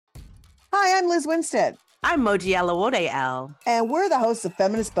Hi, I'm Liz Winstead. I'm Moji Alawode L. And we're the hosts of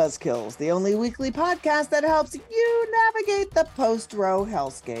Feminist Buzzkills, the only weekly podcast that helps you navigate the post-Roe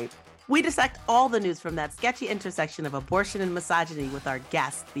hellscape. We dissect all the news from that sketchy intersection of abortion and misogyny with our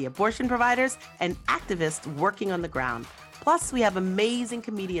guests, the abortion providers and activists working on the ground. Plus, we have amazing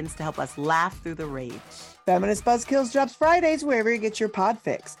comedians to help us laugh through the rage. Feminist Buzzkills drops Fridays wherever you get your pod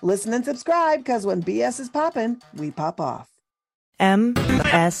fix. Listen and subscribe, because when BS is poppin', we pop off.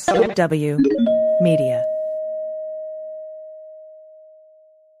 MSW Media.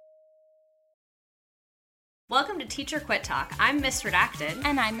 Welcome to Teacher Quit Talk. I'm Miss Redacted.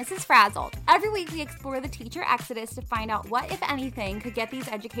 And I'm Mrs. Frazzled. Every week we explore the teacher exodus to find out what, if anything, could get these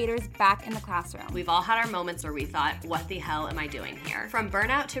educators back in the classroom. We've all had our moments where we thought, what the hell am I doing here? From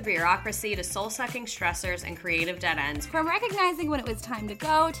burnout to bureaucracy to soul-sucking stressors and creative dead ends. From recognizing when it was time to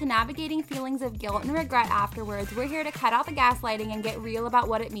go to navigating feelings of guilt and regret afterwards, we're here to cut out the gaslighting and get real about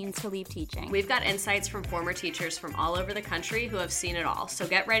what it means to leave teaching. We've got insights from former teachers from all over the country who have seen it all. So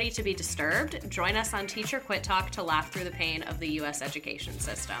get ready to be disturbed. Join us on Teacher Quit Talk to laugh through the pain of the U.S. education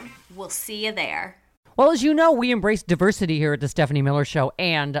system. We'll see you there. Well, as you know, we embrace diversity here at the Stephanie Miller Show,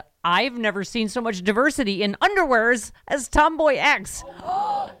 and I've never seen so much diversity in underwears as Tomboy X.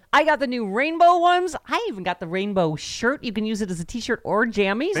 I got the new rainbow ones. I even got the rainbow shirt. You can use it as a t-shirt or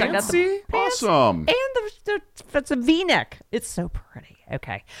jammies. Fancy? I got the pants Awesome. And it's a V-neck. It's so pretty.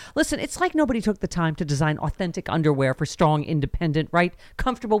 Okay. Listen, it's like nobody took the time to design authentic underwear for strong, independent, right?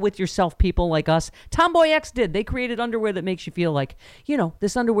 Comfortable with yourself people like us. Tomboy X did. They created underwear that makes you feel like, you know,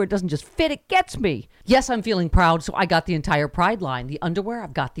 this underwear doesn't just fit, it gets me. Yes, I'm feeling proud, so I got the entire Pride line. The underwear,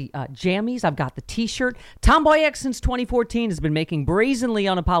 I've got the jammies, I've got the t-shirt. Tomboy X since 2014 has been making brazenly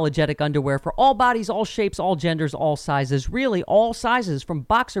unapologetic underwear for all bodies, all shapes, all genders, all sizes. Really, all sizes, from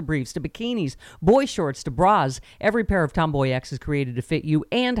boxer briefs to bikinis, boy shorts to bras. Every pair of Tomboy X is created to fit you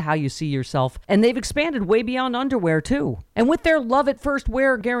and how you see yourself. And they've expanded way beyond underwear, too. And with their love at first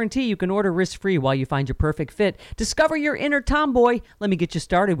wear guarantee, you can order risk-free while you find your perfect fit. Discover your inner tomboy. Let me get you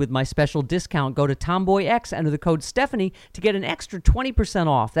started with my special discount. Go to Tomboy X, enter the code Stephanie to get an extra 20%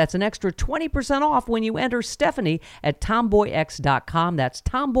 off. That's an extra 20% off when you enter Stephanie at tomboyx.com. That's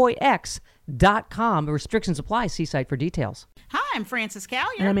tomboyx.com. Restrictions apply. See site for details. Hi, I'm Frances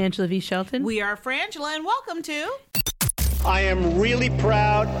Callier. And I'm Angela V. Shelton. We are Frangela, and welcome to... I am really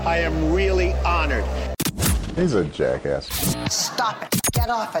proud. I am really honored. He's a jackass. Stop it. Get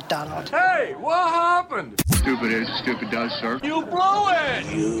off it, Donald. Hey, what happened? Stupid is, stupid does, sir. You blew it!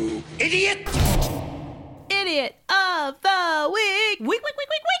 You idiot! Idiot of the Week. Week.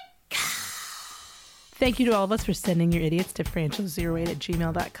 Thank you to all of us for sending your idiots to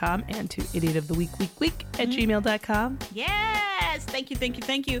frangela08@gmail.com and to idiotoftheweek at gmail.com. Yes, thank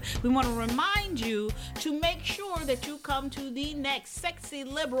you. We want to remind you to make sure that you come to the next Sexy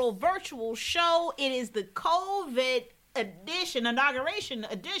Liberal virtual show. It is the COVID inauguration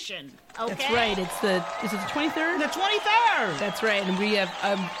edition. Okay? That's right. Is it the 23rd? The 23rd. That's right. And we are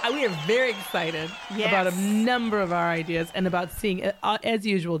very excited about a number of our ideas and about seeing, as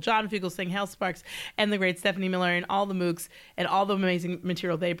usual, John Fugelsang, Hal Sparks, and the great Stephanie Miller and all the MOOCs and all the amazing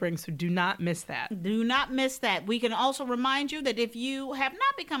material they bring. So do not miss that. Do not miss that. We can also remind you that if you have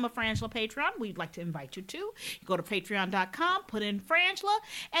not become a Frangela Patreon, we'd like to invite you to. You go to patreon.com, put in Frangela,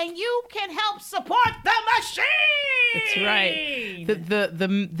 and you can help support the machine. That's right.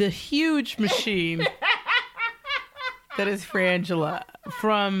 The huge machine that is Frangela.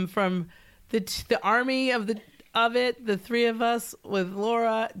 From the army of it, the three of us with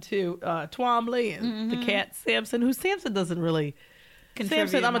Laura, to Twombly and the cat Samson, who Samson doesn't really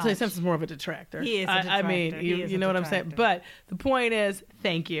contribute. I'm gonna tell you, Samson's more of a detractor. He is a detractor. I mean, you know what I'm saying. But the point is,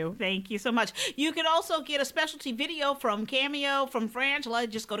 thank you so much. You can also get a specialty video from Cameo, from Frangela.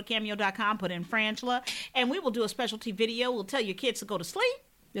 Just go to cameo.com, put in Frangela, and we will do a specialty video. We'll tell your kids to go to sleep.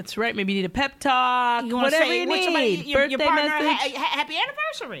 That's right. Maybe you need a pep talk. You want to say your birthday partner message. happy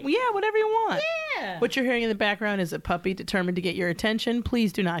anniversary. Yeah, whatever you want. Yeah. What you're hearing in the background is a puppy determined to get your attention.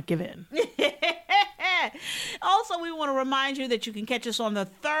 Please do not give in. Also, we want to remind you that you can catch us on the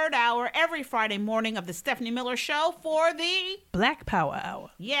third hour every Friday morning of the Stephanie Miller Show for the Black Power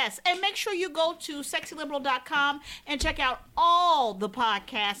Hour. Yes, and make sure you go to sexyliberal.com and check out all the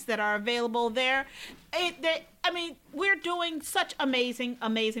podcasts that are available there. We're doing such amazing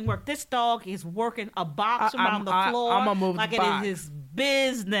work. This dog is working a box around the floor. I'm gonna move like the it box. is his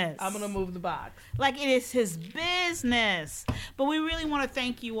business. I'm gonna move the box. Like it is his business. But we really want to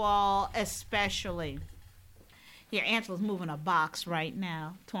thank you all, especially. Here, Angela's moving a box right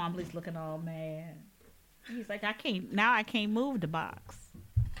now. Twombly's looking all mad. He's like, I can't move the box.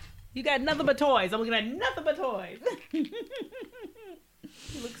 You got nothing but toys. I'm looking at nothing but toys.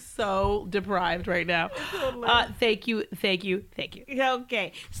 You look so so deprived right now. Thank you.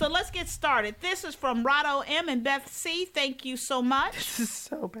 Okay, so let's get started. This is from Rado M and Beth C. Thank you so much. This is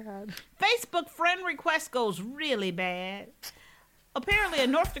so bad. Facebook friend request goes really bad. Apparently, a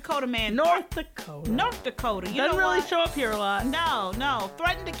North Dakota man. North Dakota. You Doesn't know really what? show up here a lot. No.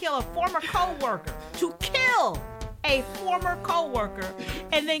 Threatened to kill a former co-worker. To kill a former co-worker,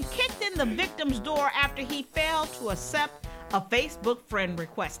 and then kicked in the victim's door after he failed to accept a Facebook friend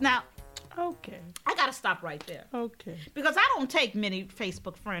request. Now, okay, I gotta stop right there. Okay, because I don't take many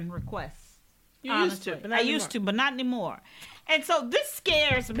Facebook friend requests. You used to, but not anymore. used to, but not anymore. And so this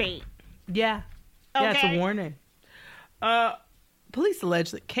scares me. Yeah. Okay? Yeah, it's a warning. Police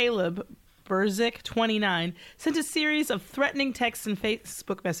allege that Caleb Berzik, 29, sent a series of threatening texts and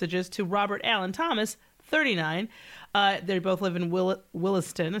Facebook messages to Robert Allen Thomas, 39. They both live in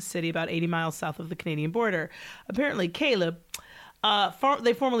Williston, a city about 80 miles south of the Canadian border. Apparently, Caleb,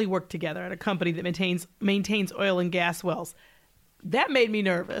 they formerly worked together at a company that maintains oil and gas wells. That made me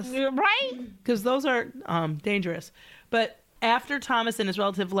nervous. Right? Because those are dangerous. But after Thomas and his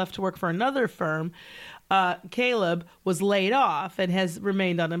relative left to work for another firm, Caleb was laid off and has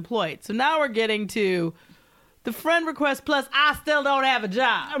remained unemployed. So now we're getting to the friend request plus I still don't have a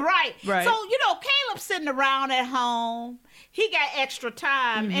job. Right. So, Caleb's sitting around at home. He got extra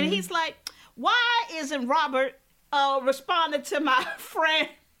time. Mm-hmm. And he's like, why isn't Robert responding to my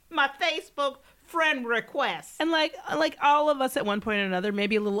Facebook friend request? And like all of us at one point or another,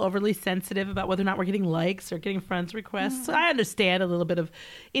 maybe a little overly sensitive about whether or not we're getting likes or getting friends requests. Mm-hmm. So I understand a little bit of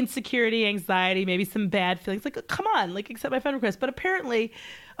insecurity, anxiety, maybe some bad feelings. Like, come on, accept my friend request. But apparently,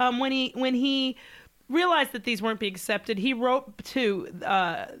 when he realized that these weren't being accepted, he wrote to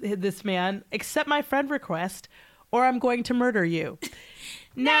this man, accept my friend request or I'm going to murder you.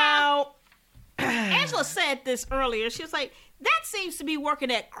 Now, Angela said this earlier. She was like, that seems to be working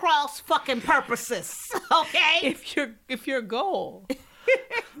at cross fucking purposes. Okay? If your goal,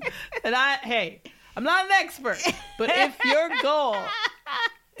 and I'm not an expert, but if your goal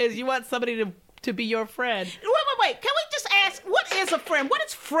is you want somebody to be your friend. Wait. Can we just ask, what is a friend? What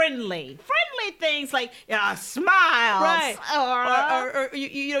is friendly? Friendly things like smiles. Right. Or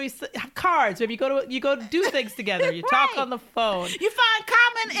you have cards. Maybe you go to do things together. You talk on the phone. You find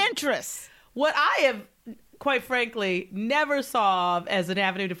common interests. What I have, quite frankly, never saw as an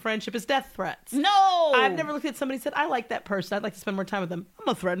avenue to friendship is death threats. No. I've never looked at somebody and said, I like that person. I'd like to spend more time with them. I'm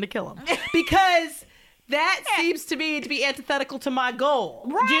going to threaten to kill them. Because that seems to me to be antithetical to my goal.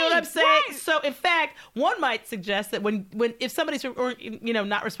 Right, do you know what I'm saying? right. So, in fact, one might suggest that if somebody's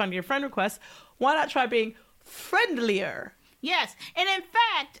not responding to your friend request, why not try being friendlier? Yes. And in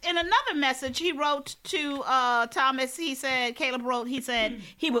fact, in another message he wrote to Thomas, Caleb wrote, he said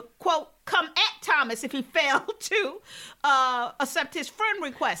he would, quote, come at Thomas if he failed to accept his friend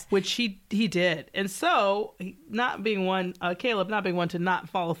request. Which he did. And so, Caleb not being one to not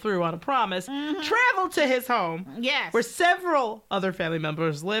follow through on a promise, traveled to his home, yes, where several other family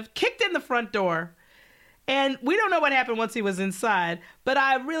members lived, kicked in the front door. And we don't know what happened once he was inside, but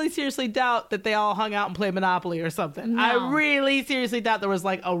I really seriously doubt that they all hung out and played Monopoly or something. No. I really seriously doubt there was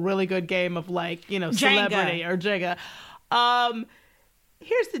a really good game of Celebrity or Jenga.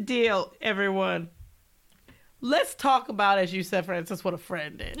 Here's the deal, everyone. Let's talk about, as you said, Francis, what a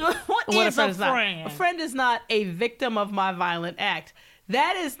friend is. What is a friend? A friend is not a victim of my violent act.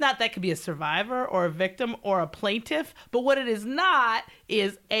 That could be a survivor or a victim or a plaintiff, but what it is not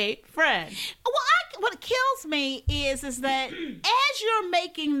is a friend. Well, what kills me is that as you're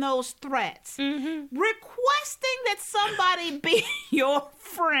making those threats, requesting that somebody be your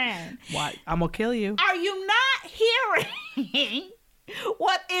friend. What? I'm going to kill you. Are you not hearing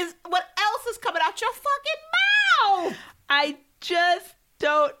what else is coming out your fucking mouth? I just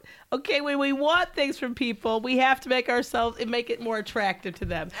don't. Okay, when we want things from people, we have to make it more attractive to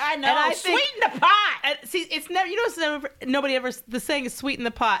them. I know. And Sweeten the pot. And see, it's never. Nobody ever. The saying is sweeten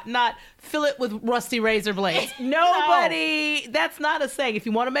the pot, not fill it with rusty razor blades. Nobody. No. That's not a saying. If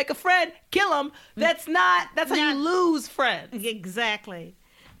you want to make a friend, kill him. That's how you lose friends. Exactly.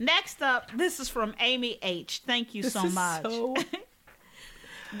 Next up, this is from Amy H. Thank you so much.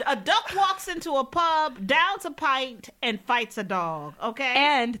 A duck walks into a pub, downs a pint, and fights a dog, okay?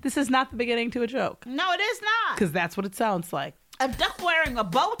 And this is not the beginning to a joke. No, it is not. Because that's what it sounds like. A duck wearing a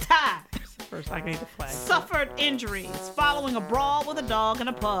bow tie First, I need the flag. suffered injuries following a brawl with a dog in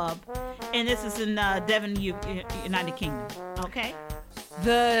a pub. And this is in Devon, United Kingdom, okay?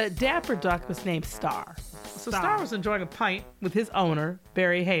 The dapper duck was named Star. So Star was enjoying a pint with his owner,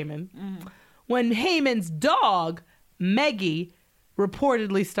 Barry Heyman, when Heyman's dog, Meggie,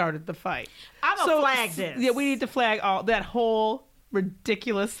 reportedly started the fight. I'm going to flag this. Yeah, we need to flag that whole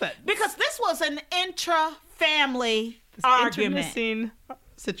ridiculous sentence. Because this was an intra-family argument. Internecine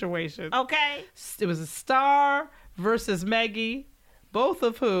situation. Okay? It was a Star versus Maggie, both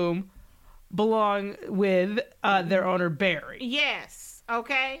of whom belong with their owner, Barry. Yes.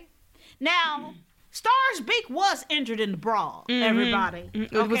 Okay? Now, Star's beak was injured in the brawl, everybody.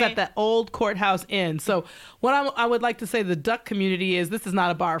 It was at that old courthouse inn. So what I would like to say to the duck community is this is not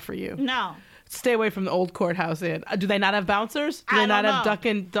a bar for you. No. Stay away from the old courthouse inn. Do they not have bouncers? Do they not have duck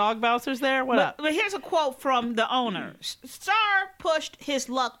and dog bouncers there? What up? But here's a quote from the owner. Star pushed his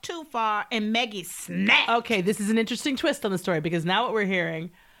luck too far and Maggie snapped. Okay, this is an interesting twist on the story because now what we're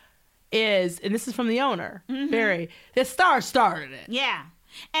hearing is, and this is from the owner, Barry, that Star started it. Yeah.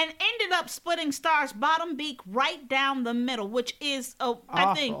 And ended up splitting Star's bottom beak right down the middle, which is,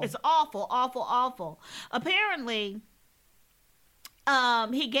 I think, it's awful, awful, awful. Apparently,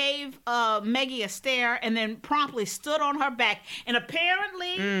 he gave Maggie a stare and then promptly stood on her back. And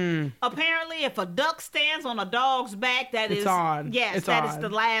apparently, if a duck stands on a dog's back, it's on. Yes, it's that on. Is the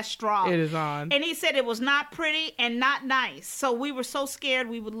last straw. It is on. And he said it was not pretty and not nice. So we were so scared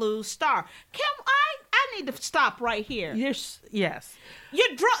we would lose Star. I need to stop right here. Yes.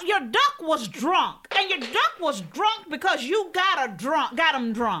 Your duck was drunk, and your duck was drunk because you got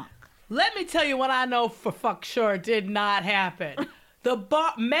him drunk. Let me tell you what I know for fuck sure did not happen.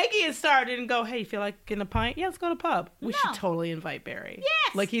 Maggie and Star didn't go, hey, you feel like getting a pint? Yeah, let's go to the pub. We should totally invite Barry.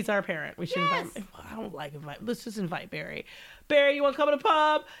 Yes. Like, he's our parent. We should invite him. I don't like invite. Let's just invite Barry. Barry, you want to come to the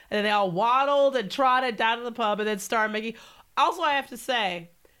pub? And then they all waddled and trotted down to the pub, and then Star and Maggie. Also, I have to say,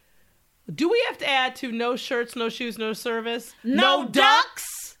 do we have to add to no shirts, no shoes, no service? No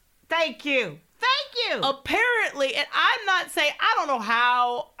ducks? Thank you. Apparently, and I'm not saying, I don't know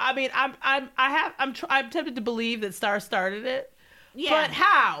how. I mean, I'm tempted to believe that Star started it. Yeah. But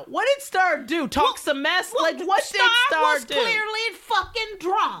how? What did Star do? Talk some mess? What did Star do? Star was clearly fucking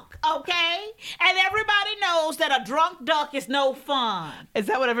drunk, okay? And everybody knows that a drunk duck is no fun. Is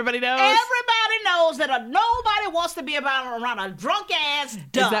that what everybody knows? Everybody knows that nobody wants to be around a drunk ass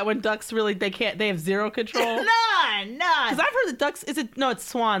duck. Is that when ducks really, they have zero control? None. Because I've heard the ducks, it's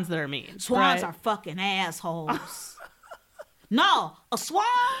swans that are mean. Swans are fucking assholes. No, a swan?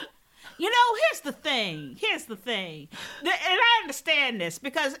 You know, here's the thing. And I understand this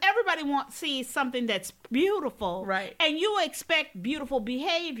because everybody sees something that's beautiful. Right. And you expect beautiful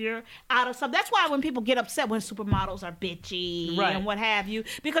behavior out of something. That's why when people get upset when supermodels are bitchy and what have you,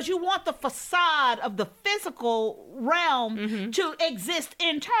 because you want the facade of the physical realm to exist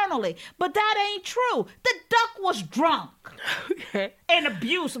internally. But that ain't true. The duck was drunk. Okay. And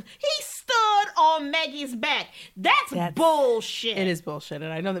abusive. He stood on Maggie's back. That's bullshit. It is bullshit.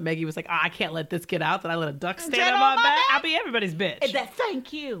 And I know that Maggie was like, I can't let this get out that I let a duck stand on my back. I'll be everybody's bitch.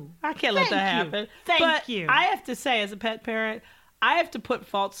 Thank you. I can't let that happen. Thank you. I have to say, as a pet parent, I have to put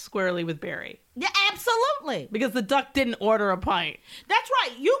fault squarely with Barry. Yeah, absolutely. Because the duck didn't order a pint. That's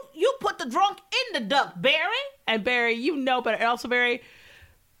right. You put the drunk in the duck, Barry. And Barry, you know better. And also, Barry,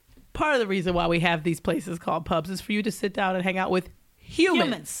 part of the reason why we have these places called pubs is for you to sit down and hang out with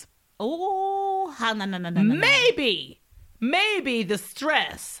humans. Oh, no. Maybe the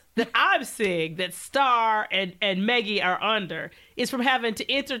stress that I'm seeing that Star and Maggie are under is from having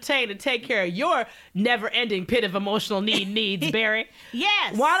to entertain and take care of your never-ending pit of emotional needs, Barry.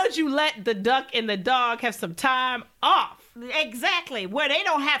 Yes. Why don't you let the duck and the dog have some time off? Exactly, where they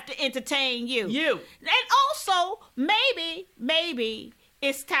don't have to entertain you. And also, maybe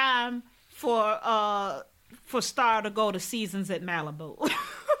it's time for Star to go to Seasons at Malibu.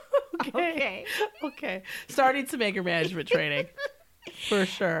 Okay. Star needs some anger management training. For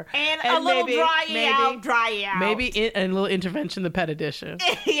sure. And a little dry out. Maybe a little intervention, the pet edition.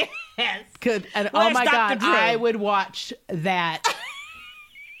 Yes. Good. And Where's oh my Dr. God, Drew? I would watch that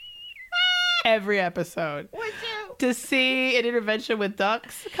every episode. Would you? To see an intervention with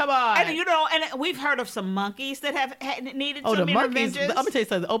ducks? Come on. And we've heard of some monkeys that have needed some interventions. I'm going to tell you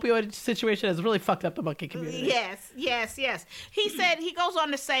something. The opioid situation has really fucked up the monkey community. Yes. He goes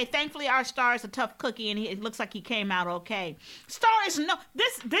on to say, thankfully our Star is a tough cookie and it looks like he came out okay. Star is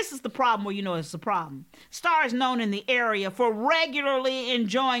this is the problem where you know it's a problem. Star is known in the area for regularly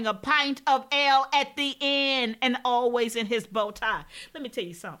enjoying a pint of ale at the inn and always in his bow tie. Let me tell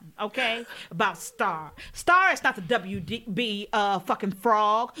you something, okay? About Star. Star is not the WB fucking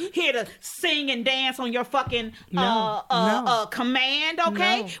frog here to sing and dance on your fucking command,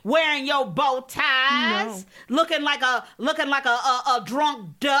 okay? No. Wearing your bow ties, looking like a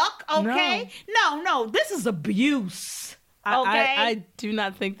drunk duck, okay? No, this is abuse. Okay, I do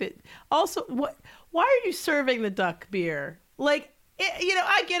not think that. Also, why are you serving the duck beer? Like,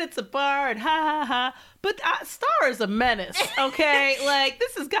 I get it's a bar and ha ha ha, but Star is a menace, okay? Like,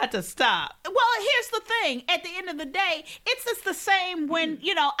 this has got to stop. Well, here's the thing. At the end of the day, it's just the same when,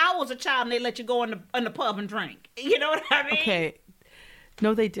 I was a child and they let you go in the pub and drink. You know what I mean? Okay.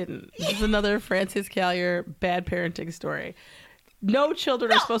 No, they didn't. This is another Francis Callier bad parenting story. No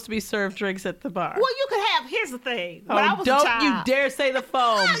children are supposed to be served drinks at the bar. Well, you could have, here's the thing. When I was a don't child, you dare say the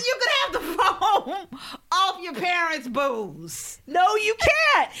foam. You could have the foam off your parents' booze. No, you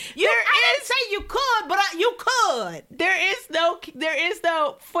can't. I didn't say you could, but you could. There is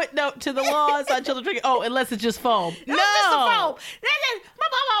no footnote to the laws on children drinking. Oh, unless it's just foam. No. It's just the foam. My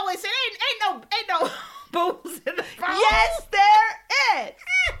mom always said, ain't no booze in the foam. Yes, there is.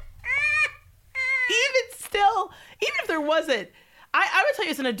 Even if there wasn't, I would tell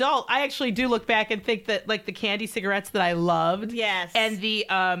you as an adult, I actually do look back and think that like the candy cigarettes that I loved, yes, and the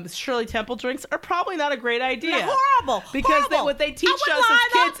Shirley Temple drinks are probably not a great idea. They're horrible. Because what they teach us as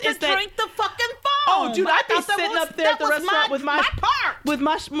kids is that drink the fucking foam. Oh, dude, I'd be sitting up there at the restaurant with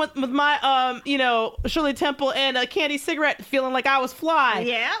my Shirley Temple and a candy cigarette, feeling like I was fly.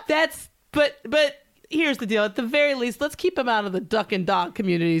 Yeah, but. Here's the deal. At the very least, let's keep them out of the duck and dog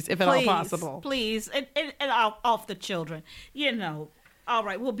communities, if at all possible. Please, and off the children. All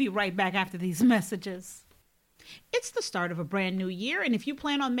right, we'll be right back after these messages. It's the start of a brand new year, and if you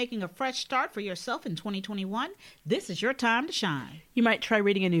plan on making a fresh start for yourself in 2021, this is your time to shine. You might try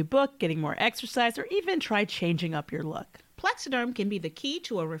reading a new book, getting more exercise, or even try changing up your look. Plexiderm can be the key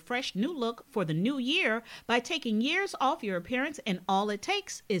to a refreshed new look for the new year by taking years off your appearance, and all it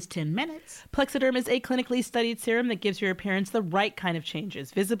takes is 10 minutes. Plexiderm is a clinically studied serum that gives your appearance the right kind of changes,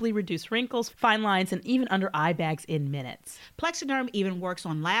 visibly reduce wrinkles, fine lines, and even under eye bags in minutes. Plexiderm even works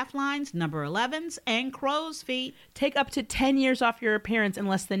on laugh lines, number 11s, and crow's feet. Take up to 10 years off your appearance in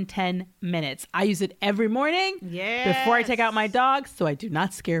less than 10 minutes. I use it every morning before I take out my dog, so I do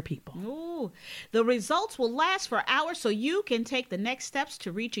not scare people. Ooh. The results will last for hours, so you can take the next steps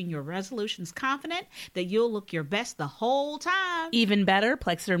to reaching your resolutions confident that you'll look your best the whole time. Even better,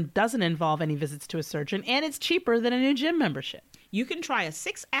 Plexiderm doesn't involve any visits to a surgeon, and it's cheaper than a new gym membership. You can try a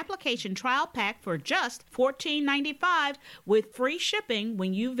 6-application trial pack for just $14.95 with free shipping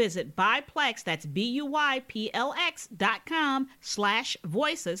when you visit Buyplex, that's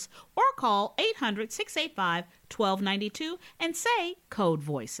BUYPLX.com/voices, or call 800-685-1292 and say code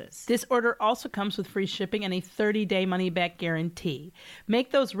VOICES. This order also comes with free shipping and a 30-day money-back guarantee.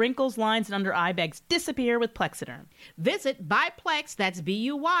 Make those wrinkles, lines, and under eye bags disappear with Plexiderm. Visit Buyplex, that's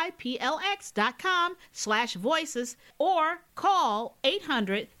BUYPLX.com/voices, or call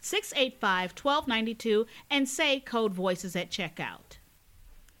 800-685-1292 and say code VOICES at checkout.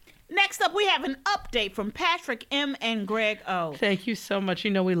 Next up, we have an update from Patrick M. and Greg O. Thank you so much.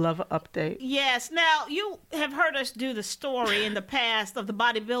 You know we love an update. Yes. Now, you have heard us do the story in the past of the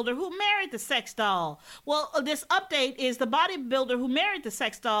bodybuilder who married the sex doll. Well, this update is the bodybuilder who married the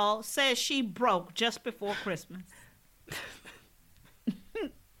sex doll says she broke just before Christmas.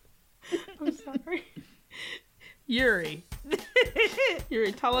 I'm sorry. Yuri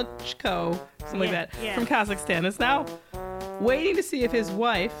Talachko, something like that, from Kazakhstan, is now waiting to see if his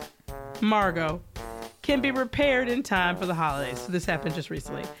wife, Margot, can be repaired in time for the holidays. So this happened just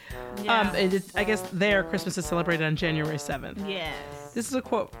recently. Yeah. I guess their Christmas is celebrated on January 7th. Yes. This is a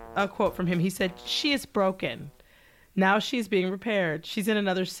quote from him. He said, "She is broken. Now she's being repaired. She's in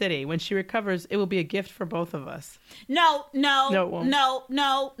another city. When she recovers, it will be a gift for both of us." No, it won't. No.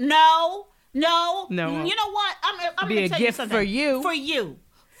 You know what? I'm going to tell you something. For you. For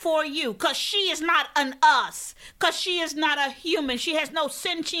you. Because she is not an us. Because she is not a human. She has no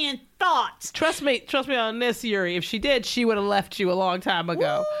sentient thoughts. Trust me on this, Yuri. If she did, she would have left you a long time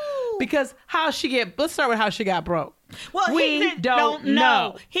ago. Woo. Because let's start with how she got broke. Well, we don't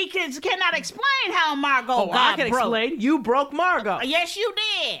know. He cannot explain how Margot got broke. I can explain. You broke Margot. Yes, you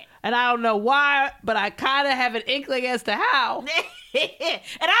did. And I don't know why, but I kind of have an inkling as to how. And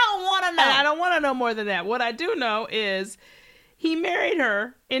I don't want to know. And I don't want to know more than that. What I do know is he married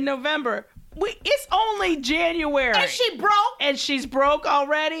her in November. It's only January. And she broke? And she's broke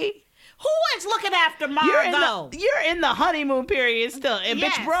already? Who is looking after Margot? You're in the honeymoon period still. And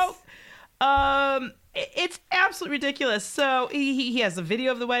yes. Bitch broke? It's absolutely ridiculous. So he has a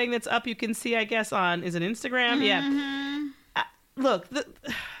video of the wedding that's up. You can see, I guess, on Instagram. Mm-hmm. Yeah. Look,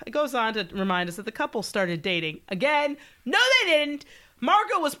 it goes on to remind us that the couple started dating again. No, they didn't.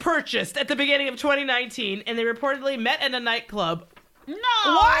 Margot was purchased at the beginning of 2019, and they reportedly met at a nightclub No.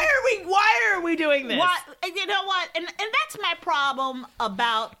 Why are we doing this? You know what? And that's my problem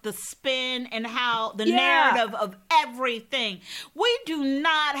about the spin and how the narrative of everything. We do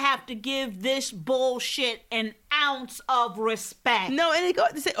not have to give this bullshit an ounce of respect. No, and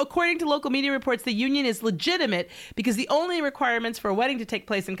according to local media reports, the union is legitimate because the only requirements for a wedding to take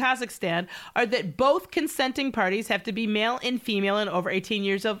place in Kazakhstan are that both consenting parties have to be male and female and over 18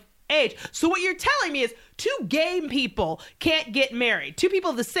 years of age. So what you're telling me is two gay people can't get married. Two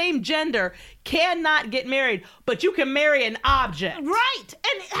people of the same gender cannot get married, but you can marry an object. Right.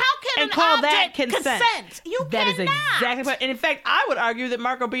 And how can and call that object consent? You that cannot. Is exactly what, and in fact, I would argue that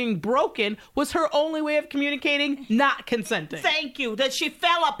Margot being broken was her only way of communicating not consenting. Thank you. That she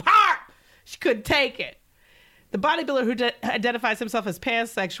fell apart. She couldn't take it. The bodybuilder who identifies himself as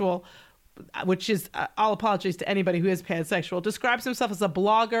pansexual, which is all apologies to anybody who is pansexual, describes himself as a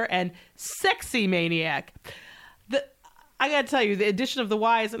blogger and sexy maniac. I gotta tell you, the addition of the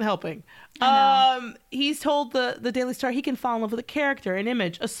Y isn't helping. He's told the Daily Star he can fall in love with a character, an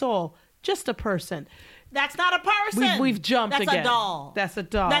image, a soul, just a person. That's not a person. We've jumped That's again. That's a doll. That's a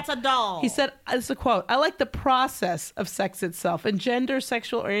doll. That's a doll. He said, this is a quote, "I like the process of sex itself, and gender,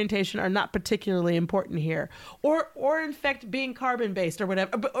 sexual orientation are not particularly important here. Or in fact, being carbon-based or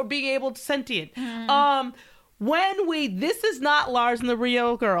whatever, or being able to sentient. This is not Lars and the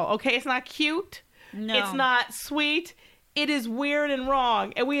Real Girl, okay? It's not cute. No. It's not sweet. It is weird and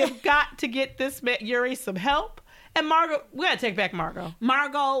wrong, and we have got to get this Yuri some help. And Margot, we got to take back Margot.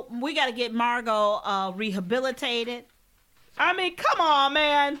 We got to get Margot rehabilitated. I mean, come on,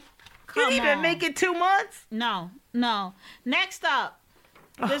 man. You didn't even make it 2 months? No. Next up,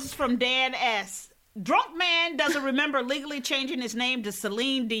 this is from Dan S. Drunk man doesn't remember legally changing his name to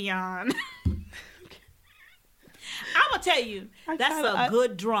Celine Dion. I'm going to tell you, that's a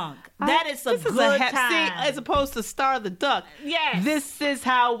good drunk. That is a good time. See, as opposed to Star the Duck. Yes. This is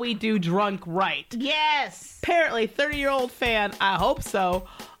how we do drunk right. Yes. Apparently, 30-year-old fan, I hope so,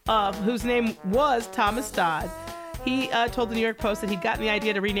 whose name was Thomas Dodd. He told the New York Post that he'd gotten the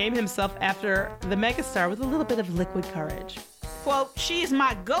idea to rename himself after the megastar with a little bit of liquid courage. Quote, "She is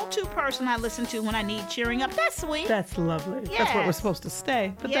my go-to person I listen to when I need cheering up." That's sweet. That's lovely. Yes. That's what we're supposed to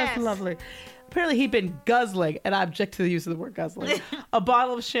stay. But Yes. That's lovely. Apparently he'd been guzzling, and I object to the use of the word guzzling, a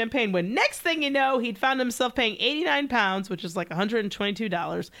bottle of champagne when next thing you know, he'd found himself paying 89 pounds, which is like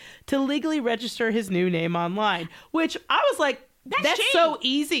 $122, to legally register his new name online, which I was like, that's so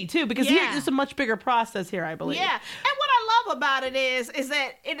easy, too, because it's a much bigger process here, I believe. Yeah. And what I love about it is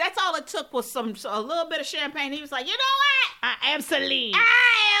that that's all it took was a little bit of champagne. He was like, you know what? I am Celine.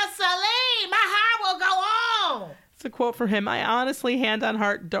 I am Celine. My heart will go on. It's a quote from him. "I honestly, hand on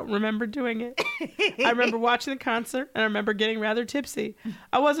heart, don't remember doing it. I remember watching the concert, and I remember getting rather tipsy.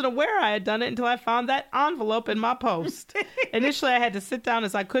 I wasn't aware I had done it until I found that envelope in my post. Initially, I had to sit down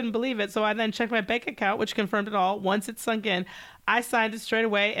as I couldn't believe it, so I then checked my bank account, which confirmed it all. Once it sunk in, I signed it straight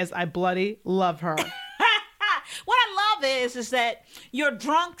away as I bloody love her." What I love is that your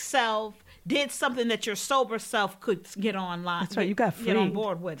drunk self did something that your sober self could get online. That's right. You got freed. Get on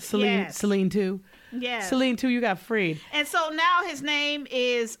board with. Celine too. Yes. Celine too, you got freed. And so now his name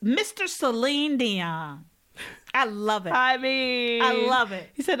is Mr. Celine Dion. I love it. I mean, I love it.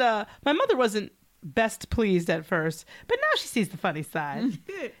 He said, "My mother wasn't best pleased at first, but now she sees the funny side.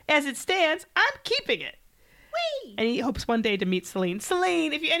 As it stands, I'm keeping it." Whee! And he hopes one day to meet Celine.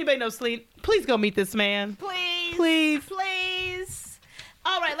 Celine, if anybody knows Celine, please go meet this man. Please.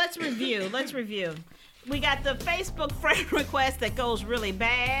 All right, let's review. We got the Facebook friend request that goes really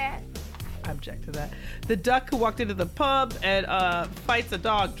bad. I object to that. The duck who walked into the pub and fights a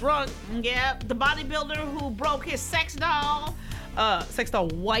dog drunk. Yep. The bodybuilder who broke his sex doll. Sex doll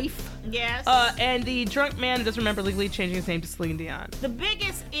wife. Yes. And the drunk man who doesn't remember legally changing his name to Celine Dion. The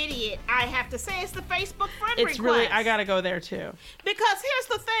biggest idiot, I have to say, is the Facebook friend request. It's really, I gotta go there too. Because here's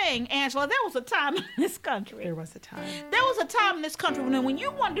the thing, Angela, there was a time in this country. There was a time in this country when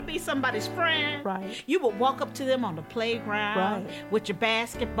you wanted to be somebody's friend, right, you would walk up to them on the playground with your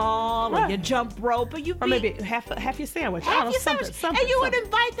basketball or your jump rope, or maybe half your sandwich. Something, and you would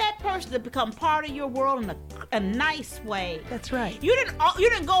invite that person to become part of your world in a nice way. That's right. You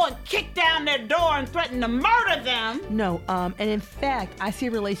didn't go and kick down their door and threaten to murder them. No, and in fact, I see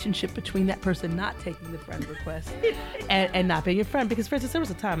a relationship between that person not taking the friend request and not being a friend. Because, for instance, there was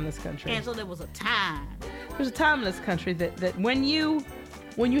a time in this country. And so there was a time. There was a time in this country that when you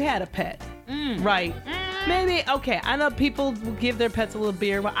had a pet, right? Maybe, okay, I know people will give their pets a little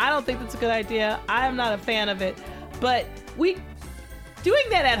beer, but I don't think that's a good idea. I am not a fan of it. But doing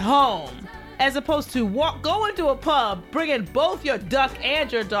that at home as opposed to go into a pub, bring in both your duck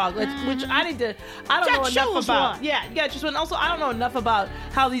and your dog, which I don't know enough about. One. Yeah, just one. Also, I don't know enough about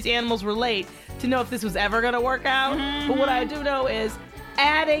how these animals relate to know if this was ever going to work out. But what I do know is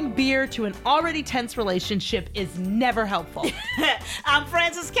adding beer to an already tense relationship is never helpful. I'm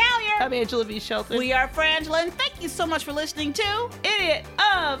Frances Callier. I'm Angela V. Shelton. We are Frangela, and thank you so much for listening to Idiot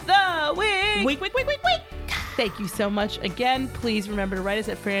of the Week. Week. Thank you so much. Again, please remember to write us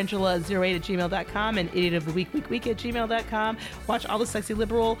at frangela08@gmail.com and idiotoftheweek@gmail.com. Watch all the Sexy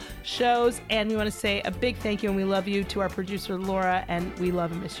Liberal shows, and we want to say a big thank you and we love you to our producer, Laura, and we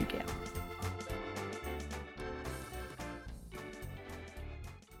love and miss you, Gail.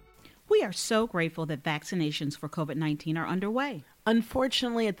 We are so grateful that vaccinations for COVID-19 are underway.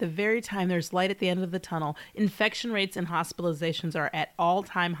 Unfortunately, at the very time there's light at the end of the tunnel, infection rates and hospitalizations are at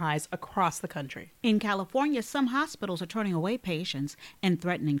all-time highs across the country. In California, some hospitals are turning away patients and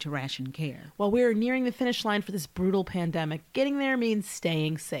threatening to ration care. While we are nearing the finish line for this brutal pandemic, getting there means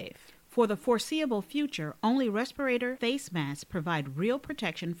staying safe. For the foreseeable future, only respirator face masks provide real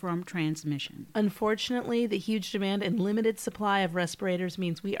protection from transmission. Unfortunately, the huge demand and limited supply of respirators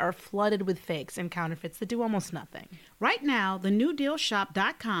means we are flooded with fakes and counterfeits that do almost nothing. Right now, the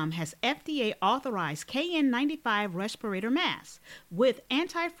NewDealShop.com has FDA-authorized KN95 respirator masks with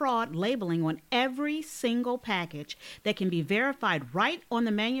anti-fraud labeling on every single package that can be verified right on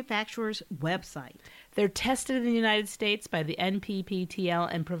the manufacturer's website. They're tested in the United States by the NPPTL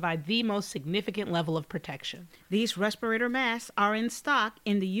and provide the most significant level of protection. These respirator masks are in stock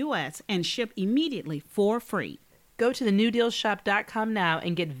in the U.S. and ship immediately for free. Go to thenewdealshop.com now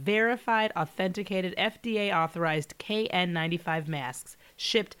and get verified, authenticated, FDA-authorized KN95 masks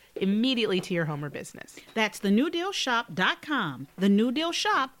shipped immediately to your home or business. That's thenewdealshop.com.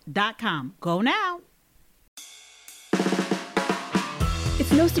 Thenewdealshop.com. Go now.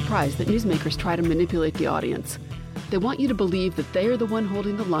 It's no surprise that newsmakers try to manipulate the audience. They want you to believe that they are the one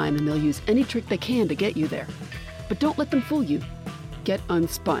holding the line and they'll use any trick they can to get you there. But don't let them fool you. Get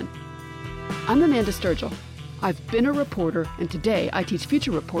unspun. I'm Amanda Sturgill. I've been a reporter, and today I teach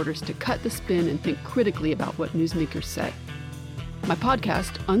future reporters to cut the spin and think critically about what newsmakers say. My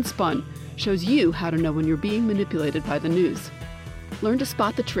podcast, Unspun, shows you how to know when you're being manipulated by the news. Learn to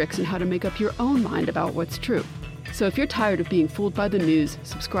spot the tricks and how to make up your own mind about what's true. So if you're tired of being fooled by the news,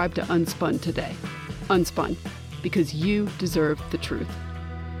 subscribe to Unspun today. Unspun, because you deserve the truth.